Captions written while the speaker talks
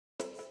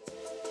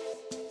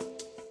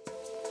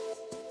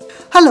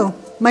Hello,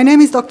 my name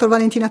is Dr.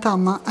 Valentina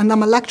Tamma and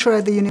I'm a lecturer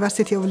at the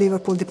University of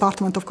Liverpool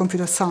Department of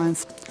Computer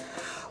Science.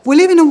 We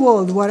live in a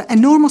world where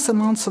enormous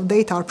amounts of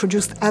data are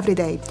produced every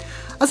day.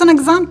 As an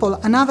example,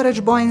 an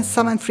average Boeing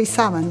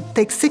 737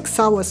 takes 6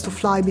 hours to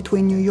fly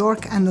between New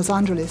York and Los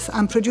Angeles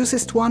and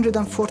produces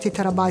 240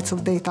 terabytes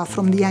of data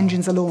from the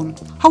engines alone.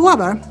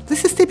 However,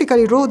 this is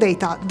typically raw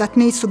data that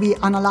needs to be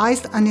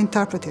analyzed and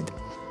interpreted.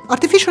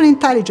 Artificial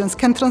intelligence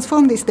can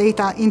transform this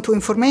data into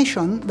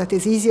information that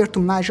is easier to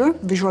measure,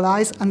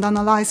 visualize, and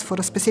analyze for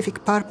a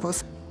specific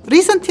purpose.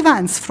 Recent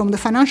events, from the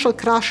financial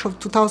crash of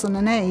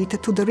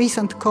 2008 to the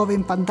recent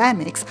COVID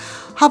pandemics,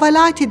 have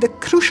highlighted the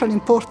crucial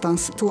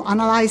importance to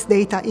analyze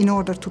data in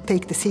order to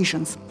take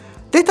decisions.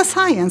 Data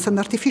science and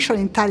artificial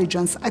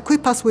intelligence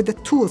equip us with the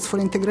tools for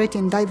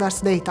integrating diverse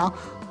data,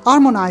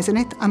 harmonizing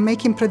it, and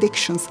making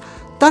predictions,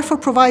 therefore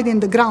providing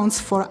the grounds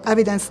for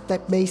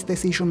evidence-based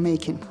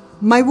decision-making.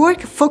 My work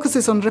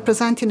focuses on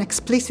representing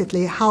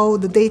explicitly how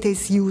the data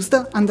is used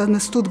and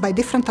understood by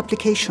different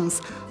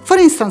applications. For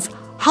instance,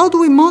 how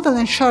do we model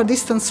and share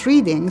distance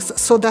readings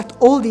so that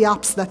all the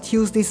apps that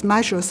use these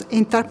measures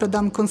interpret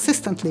them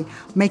consistently,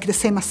 make the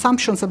same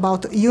assumptions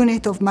about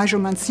unit of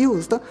measurements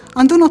used,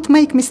 and do not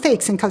make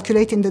mistakes in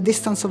calculating the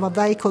distance of a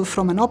vehicle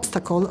from an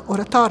obstacle or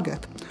a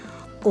target?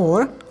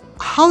 Or,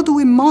 how do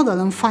we model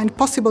and find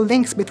possible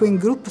links between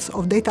groups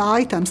of data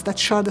items that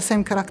share the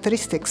same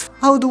characteristics?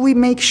 How do we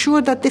make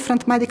sure that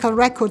different medical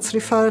records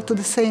refer to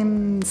the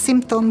same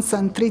symptoms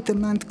and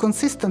treatment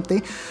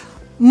consistently?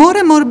 More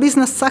and more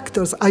business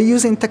sectors are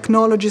using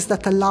technologies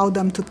that allow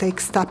them to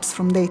take steps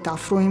from data,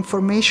 through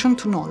information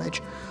to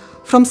knowledge.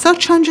 From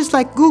search engines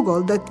like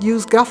Google that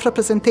use graph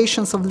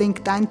representations of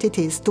linked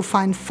entities to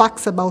find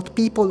facts about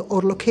people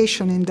or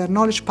location in their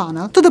knowledge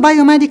panel, to the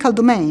biomedical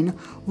domain,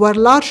 where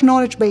large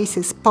knowledge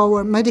bases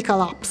power medical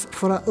apps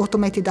for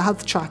automated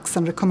health checks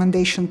and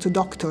recommendations to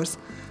doctors,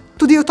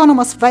 to the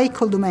autonomous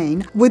vehicle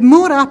domain, with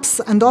more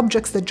apps and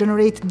objects that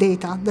generate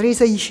data, there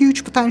is a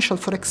huge potential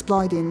for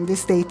exploiting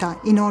this data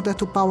in order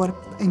to power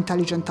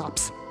intelligent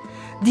apps.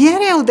 The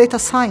area of data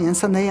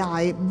science and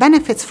AI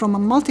benefits from a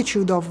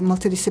multitude of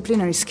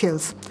multidisciplinary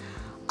skills.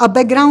 A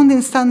background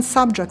in STEM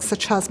subjects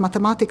such as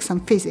mathematics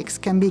and physics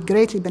can be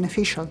greatly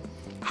beneficial.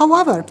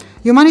 However,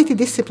 humanity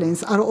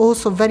disciplines are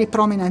also very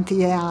prominent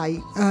in AI,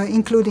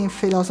 including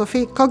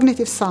philosophy,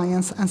 cognitive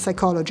science, and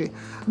psychology.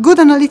 Good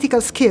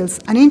analytical skills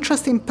and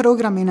interest in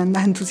programming and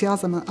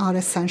enthusiasm are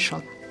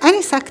essential.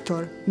 Any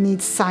sector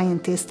needs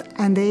scientists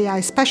and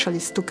AI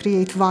specialists to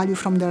create value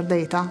from their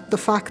data. The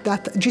fact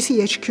that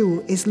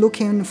GCHQ is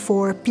looking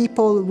for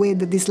people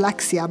with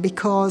dyslexia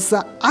because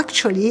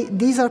actually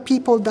these are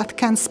people that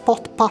can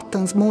spot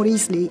patterns more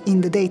easily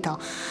in the data.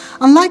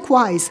 And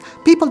likewise,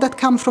 people that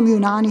come from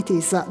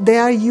humanities, they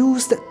are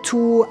used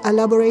to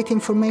elaborate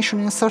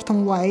information in a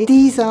certain way.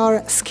 These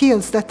are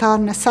skills that are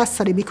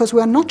necessary because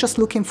we are not just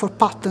looking for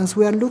patterns,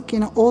 we are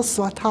looking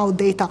also at how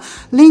data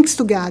links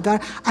together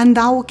and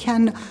how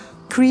can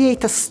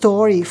create a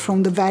story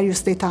from the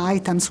various data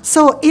items.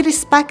 So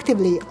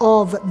irrespectively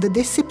of the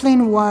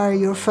discipline where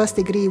your first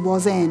degree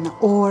was in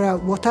or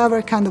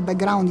whatever kind of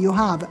background you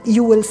have,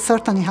 you will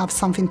certainly have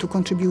something to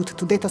contribute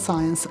to data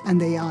science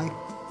and AI.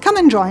 Come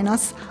and join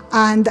us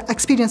and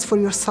experience for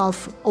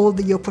yourself all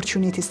the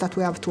opportunities that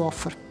we have to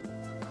offer.